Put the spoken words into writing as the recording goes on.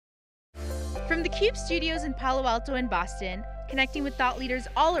From the CUBE studios in Palo Alto and Boston, connecting with thought leaders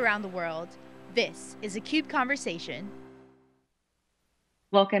all around the world, this is a CUBE Conversation.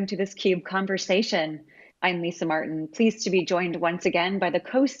 Welcome to this CUBE Conversation. I'm Lisa Martin, pleased to be joined once again by the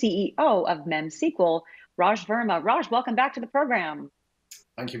co-CEO of MemSQL, Raj Verma. Raj, welcome back to the program.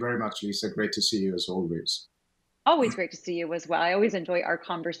 Thank you very much, Lisa. Great to see you as always. Always great to see you as well. I always enjoy our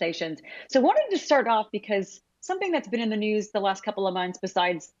conversations. So I wanted to start off because something that's been in the news the last couple of months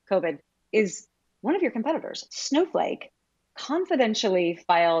besides COVID is one of your competitors, Snowflake, confidentially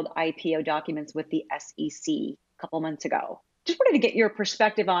filed IPO documents with the SEC a couple months ago. Just wanted to get your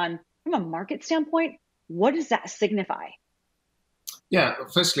perspective on, from a market standpoint, what does that signify? Yeah,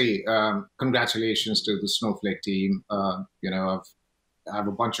 firstly, congratulations to the Snowflake team. I have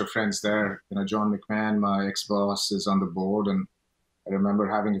a bunch of friends there. John McMahon, my ex-boss, is on the board, and I remember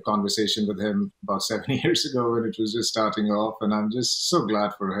having a conversation with him about 7 years ago when it was just starting off, and I'm just so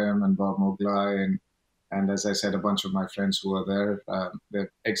glad for him and Bob Moglai, and as I said, a bunch of my friends who are there. They've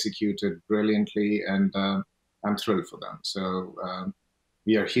executed brilliantly, and I'm thrilled for them. So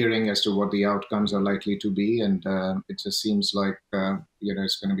we are hearing as to what the outcomes are likely to be, and it just seems like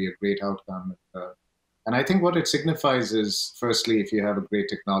it's going to be a great outcome. And I think what it signifies is, firstly, if you have a great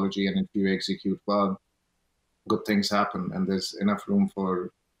technology and if you execute well, good things happen, and there's enough room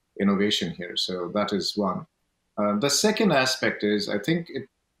for innovation here. So that is one. The second aspect is, I think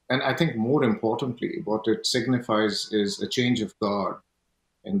more importantly, what it signifies is a change of guard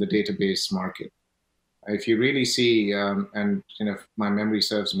in the database market. If you really see, and if my memory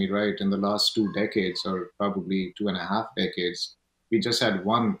serves me right, in the last 2 decades, or probably 2.5 decades, we just had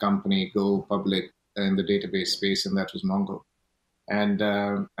one company go public in the database space, and that was Mongo. And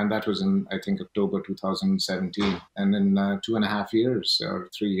that was in, I think, October 2017. And in 2.5 years or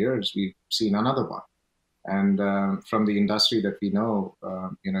 3 years, we've seen another one. And from the industry that we know,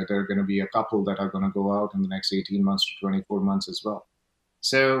 there are going to be a couple that are going to go out in the next 18 months to 24 months as well.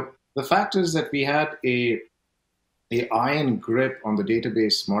 So the fact is that we had a iron grip on the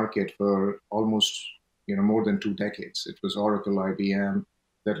database market for almost more than 2 decades. It was Oracle, IBM,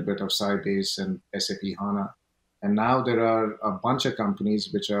 a little bit of Sybase and SAP HANA. And now there are a bunch of companies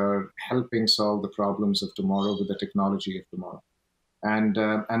which are helping solve the problems of tomorrow with the technology of tomorrow. And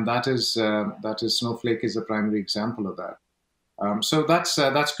that is Snowflake is a primary example of that. So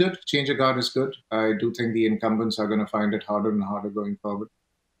that's good. Change of guard is good. I do think the incumbents are going to find it harder and harder going forward.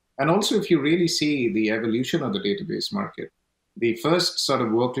 And also, if you really see the evolution of the database market, the first sort of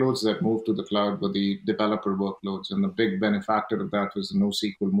workloads that moved to the cloud were the developer workloads, and the big benefactor of that was the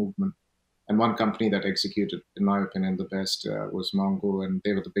NoSQL movement. And one company that executed, in my opinion, the best was Mongo, and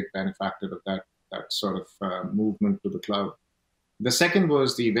they were the big benefactor of that sort of movement to the cloud. The second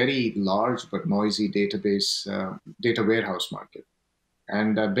was the very large but noisy database data warehouse market.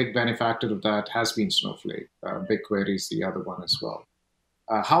 And a big benefactor of that has been Snowflake. BigQuery is the other one as well.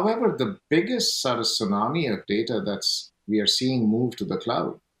 However, the biggest sort of tsunami of data we are seeing move to the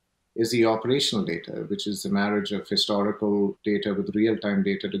cloud is the operational data, which is the marriage of historical data with real-time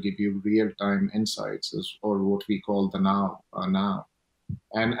data to give you real-time insights, or what we call the now.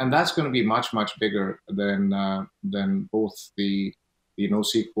 And that's going to be much, much bigger than both the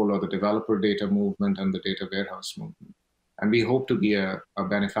NoSQL or the developer data movement and the data warehouse movement. And we hope to be a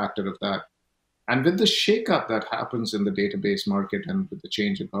benefactor of that. And with the shakeup that happens in the database market and with the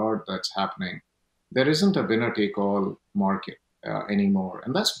change of guard that's happening, there isn't a winner-take-all market anymore.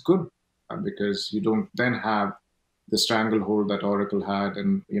 And that's good because you don't then have the stranglehold that Oracle had,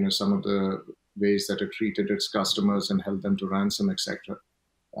 and some of the ways that it treated its customers and held them to ransom, etc.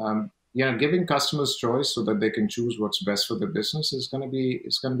 Giving customers choice so that they can choose what's best for their business is going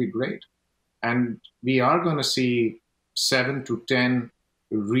to be great. And we are going to see 7 to 10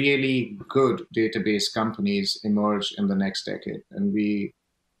 really good database companies emerge in the next decade, and we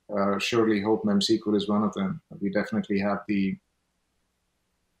surely hope MemSQL is one of them. We definitely have the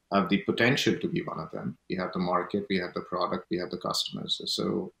potential to be one of them. We have the market, we have the product, we have the customers.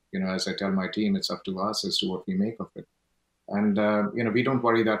 So, as I tell my team, it's up to us as to what we make of it. And, we don't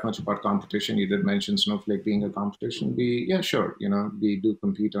worry that much about competition. You did mention Snowflake being a competition. We do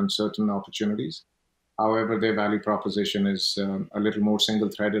compete on certain opportunities. However, their value proposition is a little more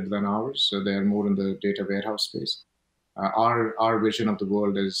single-threaded than ours. So they're more in the data warehouse space. Our vision of the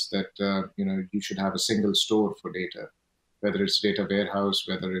world is that you should have a single store for data, whether it's data warehouse,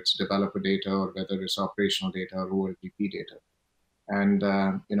 whether it's developer data, or whether it's operational data or OLTP data. And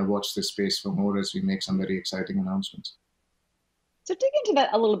watch this space for more as we make some very exciting announcements. So dig into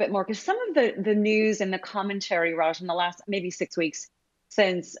that a little bit more, because some of the news and the commentary, Raj, in the last maybe 6 weeks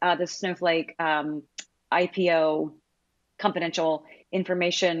since the Snowflake IPO confidential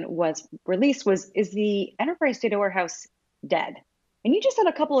information was released is the enterprise data warehouse dead? And you just said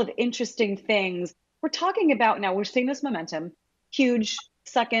a couple of interesting things. We're talking about now, we're seeing this momentum, huge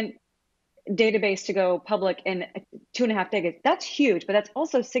second database to go public in 2.5 decades. That's huge, but that's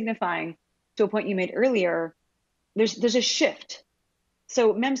also signifying, to a point you made earlier, there's a shift.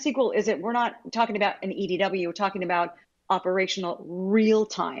 So MemSQL we're not talking about an EDW, we're talking about operational real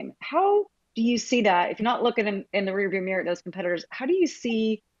time. How do you see that? If you're not looking in the rearview mirror at those competitors, how do you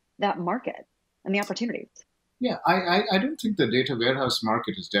see that market and the opportunities? Yeah, I don't think the data warehouse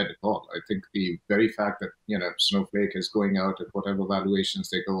market is dead at all. I think the very fact that, Snowflake is going out at whatever valuations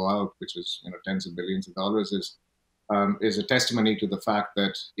they go out, which is, tens of billions of dollars, is a testimony to the fact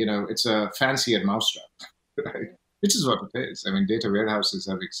that, it's a fancier mousetrap, right? Which is what it is. I mean, data warehouses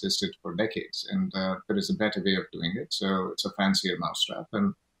have existed for decades, and there is a better way of doing it. So it's a fancier mousetrap,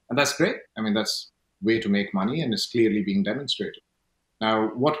 and that's great. I mean, that's a way to make money, and it's clearly being demonstrated. Now,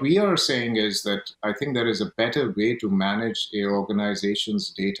 what we are saying is that I think there is a better way to manage a organization's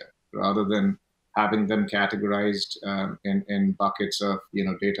data rather than having them categorized in buckets of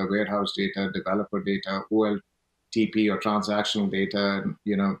data warehouse data, developer data, OLTP or transactional data,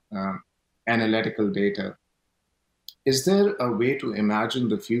 analytical data. Is there a way to imagine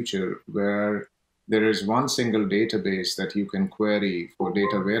the future where there is one single database that you can query for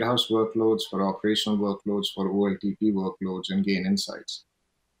data warehouse workloads, for operational workloads, for OLTP workloads, and gain insights?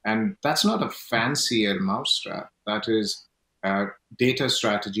 And that's not a fancier mousetrap. That is data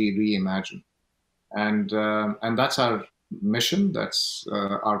strategy reimagined. And that's our mission. That's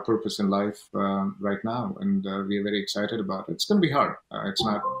our purpose in life right now. And we are very excited about it. It's going to be hard. It's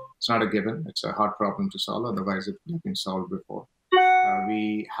not a given. It's a hard problem to solve. Otherwise, it would have been solved before.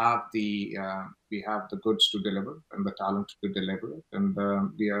 We have the goods to deliver and the talent to deliver it, and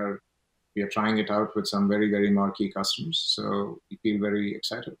we are trying it out with some very, very marquee customers. So we feel very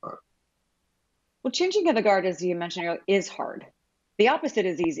excited about it. Well, changing of the guard, as you mentioned earlier, is hard. The opposite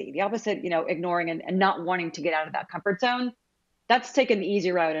is easy. The opposite, ignoring and not wanting to get out of that comfort zone, that's taken the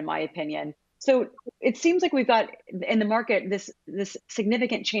easy route, in my opinion. So it seems like we've got in the market this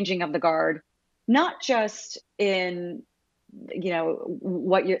significant changing of the guard, not just in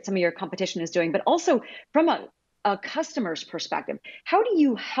what some of your competition is doing, but also from a customer's perspective. How do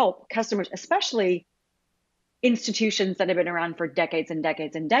you help customers, especially institutions that have been around for decades and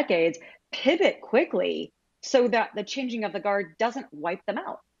decades and decades, pivot quickly so that the changing of the guard doesn't wipe them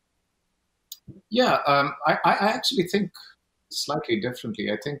out? Yeah, I actually think slightly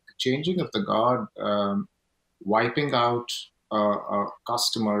differently. I think changing of the guard, wiping out a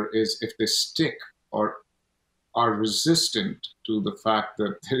customer is if they stick or are resistant to the fact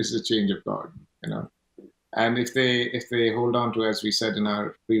that there is a change of guard, And if they hold on to, as we said in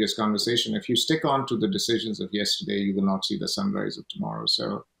our previous conversation, if you stick on to the decisions of yesterday, you will not see the sunrise of tomorrow.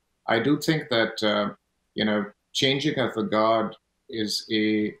 So I do think that changing of the guard is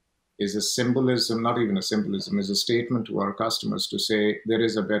a symbolism, not even a symbolism, is a statement to our customers to say there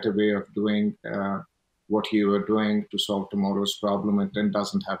is a better way of doing what you are doing to solve tomorrow's problem. It then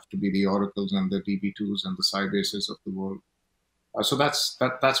doesn't have to be the Oracles and the DB2s and the Sybases of the world. So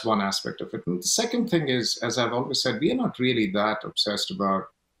that's one aspect of it. And the second thing is, as I've always said, we are not really that obsessed about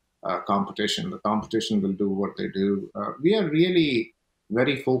competition. The competition will do what they do. We are really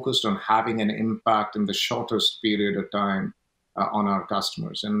very focused on having an impact in the shortest period of time on our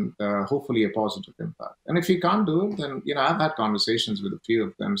customers, and hopefully a positive impact. And if you can't do it, then I've had conversations with a few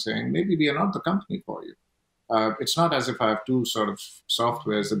of them saying maybe we are not the company for you. It's not as if I have two sort of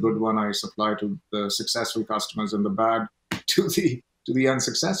softwares. The good one I supply to the successful customers, and the bad to the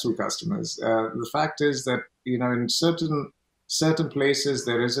unsuccessful customers. The fact is that in certain places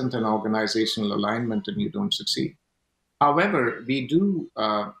there isn't an organizational alignment, and you don't succeed. However, we do,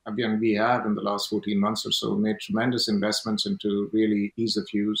 again, we have in the last 14 months or so made tremendous investments into really ease of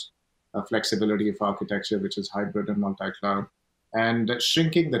use, flexibility of architecture, which is hybrid and multi-cloud, and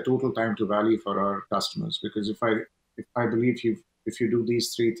shrinking the total time to value for our customers. Because if I believe if you do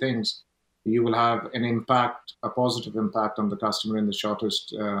these three things, you will have an impact, a positive impact on the customer in the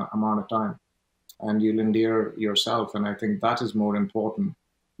shortest amount of time, and you'll endear yourself. And I think that is more important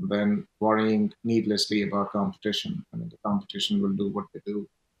than worrying needlessly about competition. I mean, the competition will do what they do.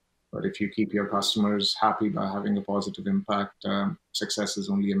 But if you keep your customers happy by having a positive impact, success is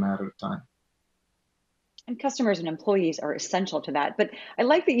only a matter of time. And customers and employees are essential to that. But I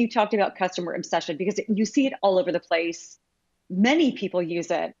like that you talked about customer obsession, because you see it all over the place. Many people use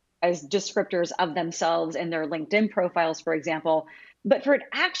it as descriptors of themselves in their LinkedIn profiles, for example. But for it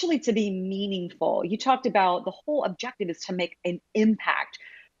actually to be meaningful, you talked about the whole objective is to make an impact.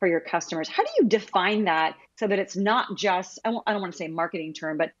 for your customers. How do you define that so that it's not just, I don't want to say marketing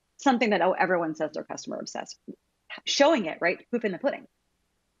term, but something that, oh, everyone says they're customer obsessed. Showing it, right? Proof in the pudding.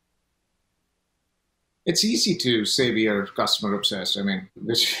 It's easy to say we are customer obsessed. I mean,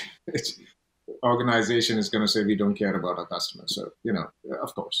 which organization is going to say we don't care about our customers? So,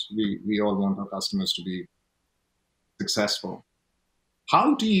 of course, we all want our customers to be successful.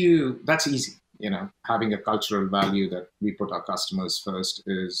 That's easy. Having a cultural value that we put our customers first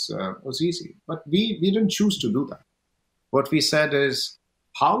was easy. But we didn't choose to do that. What we said is,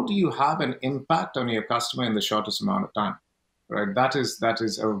 how do you have an impact on your customer in the shortest amount of time? Right? That is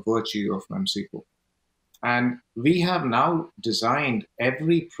a virtue of MemSQL. And we have now designed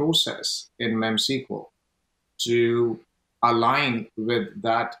every process in MemSQL to align with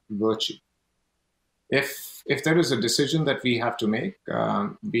that virtue. If there is a decision that we have to make,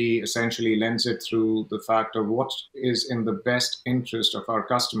 we essentially lens it through the fact of what is in the best interest of our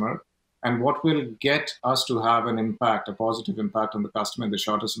customer and what will get us to have an impact, a positive impact on the customer in the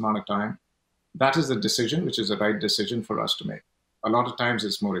shortest amount of time. That is the decision, which is the right decision for us to make. A lot of times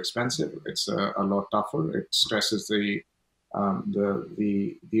it's more expensive. It's a lot tougher. It stresses the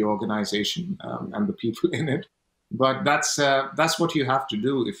organization and the people in it. But that's what you have to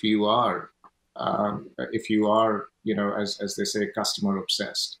do if you are as they say, customer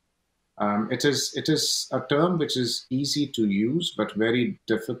obsessed. It is a term which is easy to use but very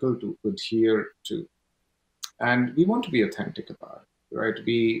difficult to adhere to, and we want to be authentic about it. Right,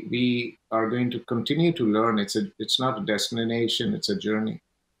 we are going to continue to learn. It's not a destination; it's a journey,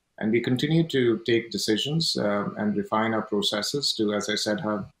 and we continue to take decisions and refine our processes to, as I said,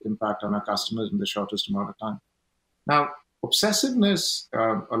 have impact on our customers in the shortest amount of time. Now, obsessiveness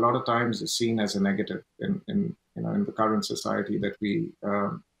a lot of times is seen as a negative in the current society that we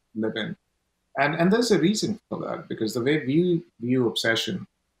live in, and there's a reason for that, because the way we view obsession,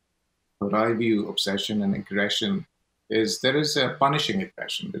 or I view obsession and aggression, is there is a punishing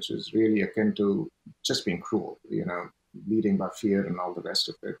aggression, which is really akin to just being cruel, leading by fear and all the rest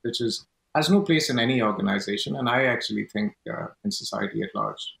of it, which has no place in any organization. And I actually think in society at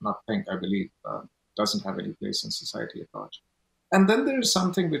large, I believe, doesn't have any place in society at large. And then there is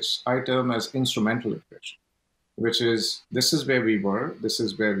something which I term as instrumental aggression, which is, this is where we were, this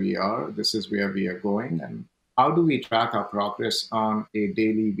is where we are, this is where we are going, and how do we track our progress on a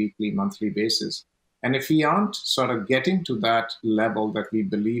daily, weekly, monthly basis? And if we aren't sort of getting to that level that we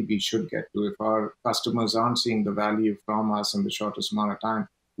believe we should get to, if our customers aren't seeing the value from us in the shortest amount of time,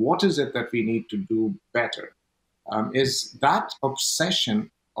 what is it that we need to do better? Is that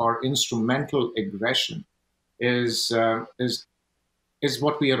obsession or instrumental aggression is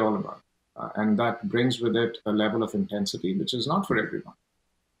what we are all about. And that brings with it a level of intensity, which is not for everyone.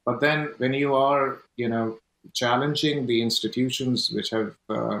 But then when you are, challenging the institutions which have,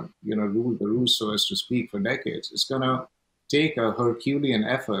 ruled the roost, so as to speak, for decades, it's going to take a Herculean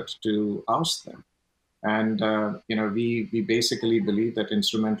effort to oust them. And, we basically believe that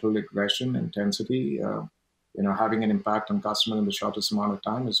instrumental aggression, intensity, having an impact on customer in the shortest amount of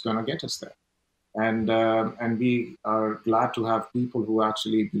time is going to get us there. And we are glad to have people who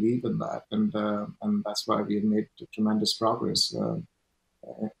actually believe in that. And that's why we have made tremendous progress over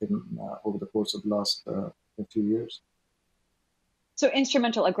the course of the last few years. So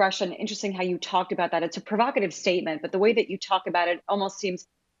instrumental aggression, interesting how you talked about that. It's a provocative statement, but the way that you talk about it almost seems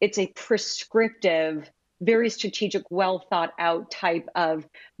it's a prescriptive, very strategic, well thought out type of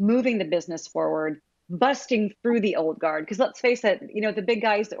moving the business forward, busting through the old guard. Because let's face it, the big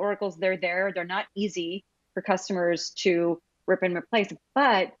guys, the oracles, they're not easy for customers to rip and replace.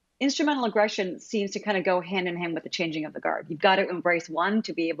 But instrumental aggression seems to kind of go hand in hand with the changing of the guard. You've got to embrace one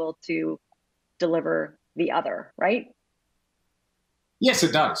to be able to deliver the other, right? Yes,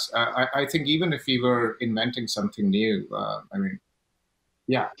 it does. I think even if we were inventing something new,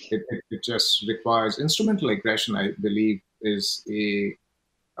 it just requires instrumental aggression. I believe is a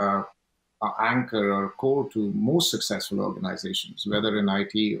anchor or core to most successful organizations, whether in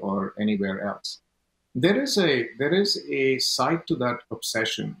IT or anywhere else. There is a side to that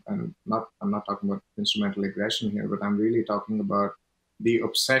obsession, and I'm not talking about instrumental aggression here, but I'm really talking about the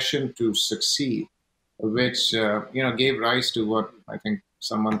obsession to succeed, which gave rise to what I think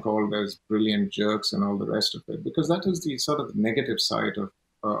someone called as brilliant jerks and all the rest of it, because that is the sort of negative side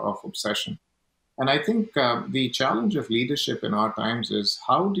of obsession. And I think the challenge of leadership in our times is,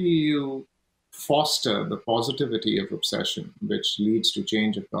 how do you foster the positivity of obsession, which leads to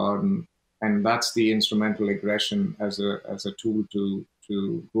change of guard, and that's the instrumental aggression as a tool to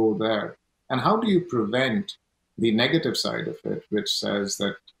go there. And how do you prevent the negative side of it, which says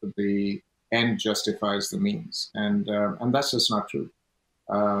that the end justifies the means, and that's just not true.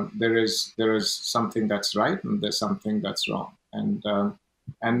 there is something that's right and there's something that's wrong.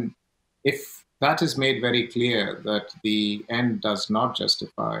 And if that is made very clear that the end does not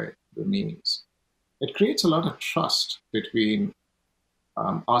justify the means, it creates a lot of trust between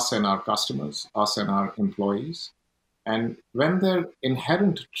us and our customers, us and our employees. And when their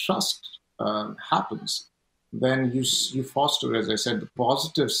inherent trust happens, then you foster, as I said, the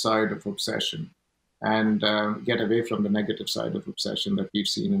positive side of obsession, and get away from the negative side of obsession that we've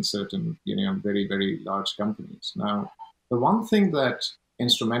seen in certain, very, very large companies. Now, the one thing that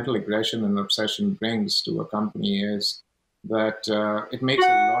instrumental aggression and obsession brings to a company is that it makes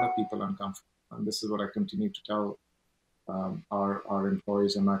a lot of people uncomfortable. And this is what I continue to tell our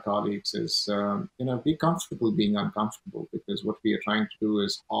employees and my colleagues is, be comfortable being uncomfortable, because what we are trying to do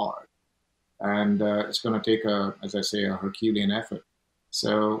is hard. And it's going to take as I say, a Herculean effort.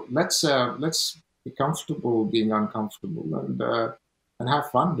 So let's be comfortable being uncomfortable, and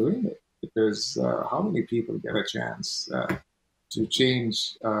have fun doing it, because how many people get a chance to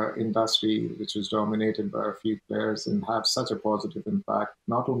change industry which was dominated by a few players and have such a positive impact,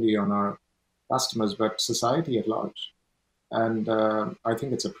 not only on our customers, but society at large. And I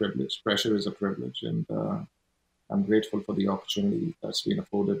think it's a privilege. Pressure is a privilege. And I'm grateful for the opportunity that's been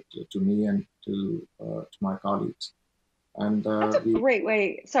afforded to me and to my colleagues. And that's a great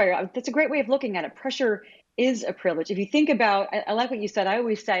way. Sorry, that's a great way of looking at it. Pressure is a privilege. If you think about, I like what you said. I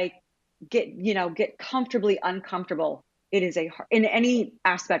always say, get comfortably uncomfortable. It is in any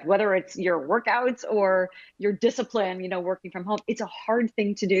aspect, whether it's your workouts or your discipline, working from home. It's a hard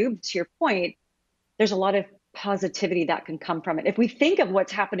thing to do. To your point, there's a lot of positivity that can come from it. If we think of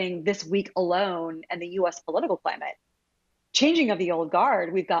what's happening this week alone and the US political climate, changing of the old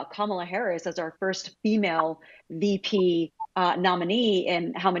guard, we've got Kamala Harris as our first female VP nominee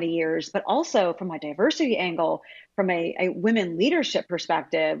in how many years, but also from a diversity angle, from a women leadership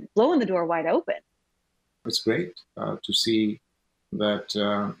perspective, blowing the door wide open. It's great to see that,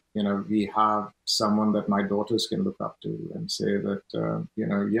 we have someone that my daughters can look up to and say that,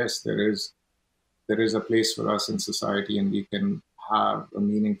 yes, there is a place for us in society, and we can have a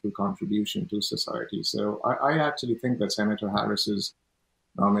meaningful contribution to society. So I actually think that Senator Harris's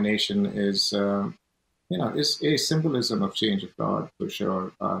nomination is a symbolism of change of God, for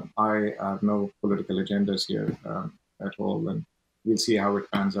sure. I have no political agendas here at all, and we'll see how it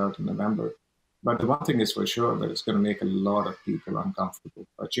pans out in November. But the one thing is for sure, that it's going to make a lot of people uncomfortable.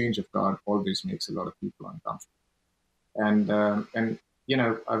 A change of God always makes a lot of people uncomfortable. And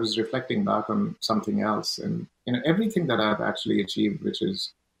I was reflecting back on something else, and everything that I've actually achieved, which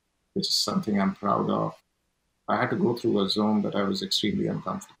is something I'm proud of, I had to go through a zone that I was extremely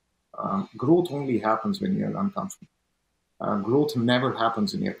uncomfortable. Growth only happens when you're uncomfortable. Growth never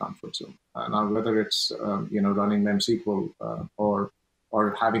happens in your comfort zone. Now, whether it's running MemSQL or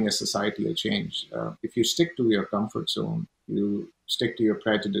having a societal change, if you stick to your comfort zone, you stick to your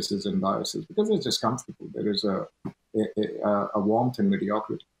prejudices and biases because it's just comfortable. There is a warmth in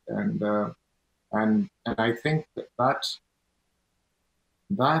mediocrity, and I think that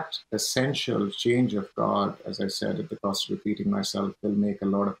essential change of God, as I said, at the cost of repeating myself, will make a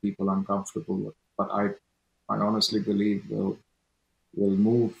lot of people uncomfortable. But I honestly believe will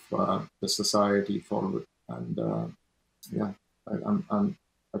move the society forward. And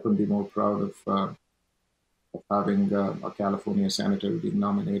I couldn't be more proud of having a California senator being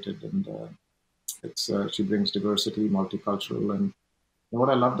nominated, and she brings diversity, multicultural, and what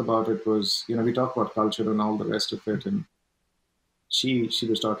I loved about it was, we talk about culture and all the rest of it, and she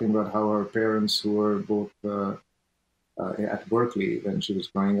was talking about how her parents, who were both at Berkeley when she was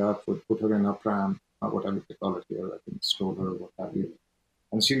growing up, would put her in a pram, or whatever they call it here, I think stroller or what have you,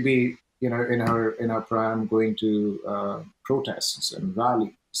 and she'd be in her pram going to protests and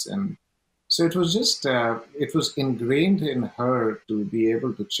rallies, and so it was just it was ingrained in her to be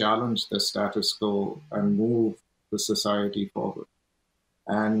able to challenge the status quo and move the society forward.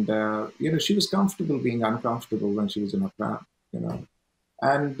 And she was comfortable being uncomfortable when she was in her pram,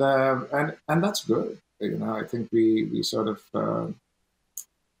 and that's good. I think we sort of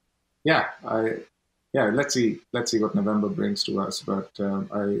let's see what November brings to us. But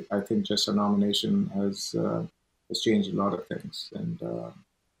I think just a nomination has changed a lot of things, and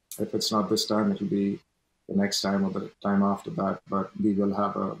if it's not this time, it'll be the next time or the time after that. But we will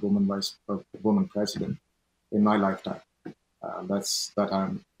have a woman president in my lifetime. That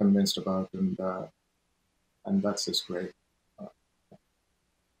I'm convinced about, and that's just great.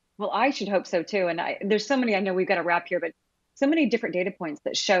 Well, I should hope so too. And there's so many. I know we've got to wrap here, but so many different data points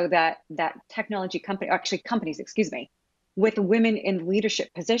that show that technology companies, with women in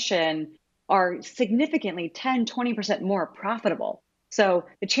leadership position are significantly 10, 20% more profitable. So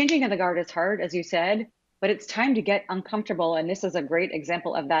the changing of the guard is hard, as you said, but it's time to get uncomfortable. And this is a great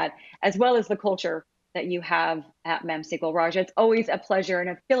example of that, as well as the culture that you have at MemSQL. Raj, it's always a pleasure and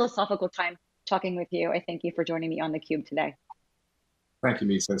a philosophical time talking with you. I thank you for joining me on theCUBE today. Thank you,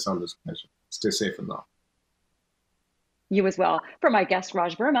 Lisa. It's always a pleasure. Stay safe and well. You as well. For my guest,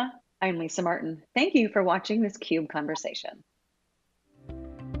 Raj Verma, I'm Lisa Martin. Thank you for watching this CUBE conversation.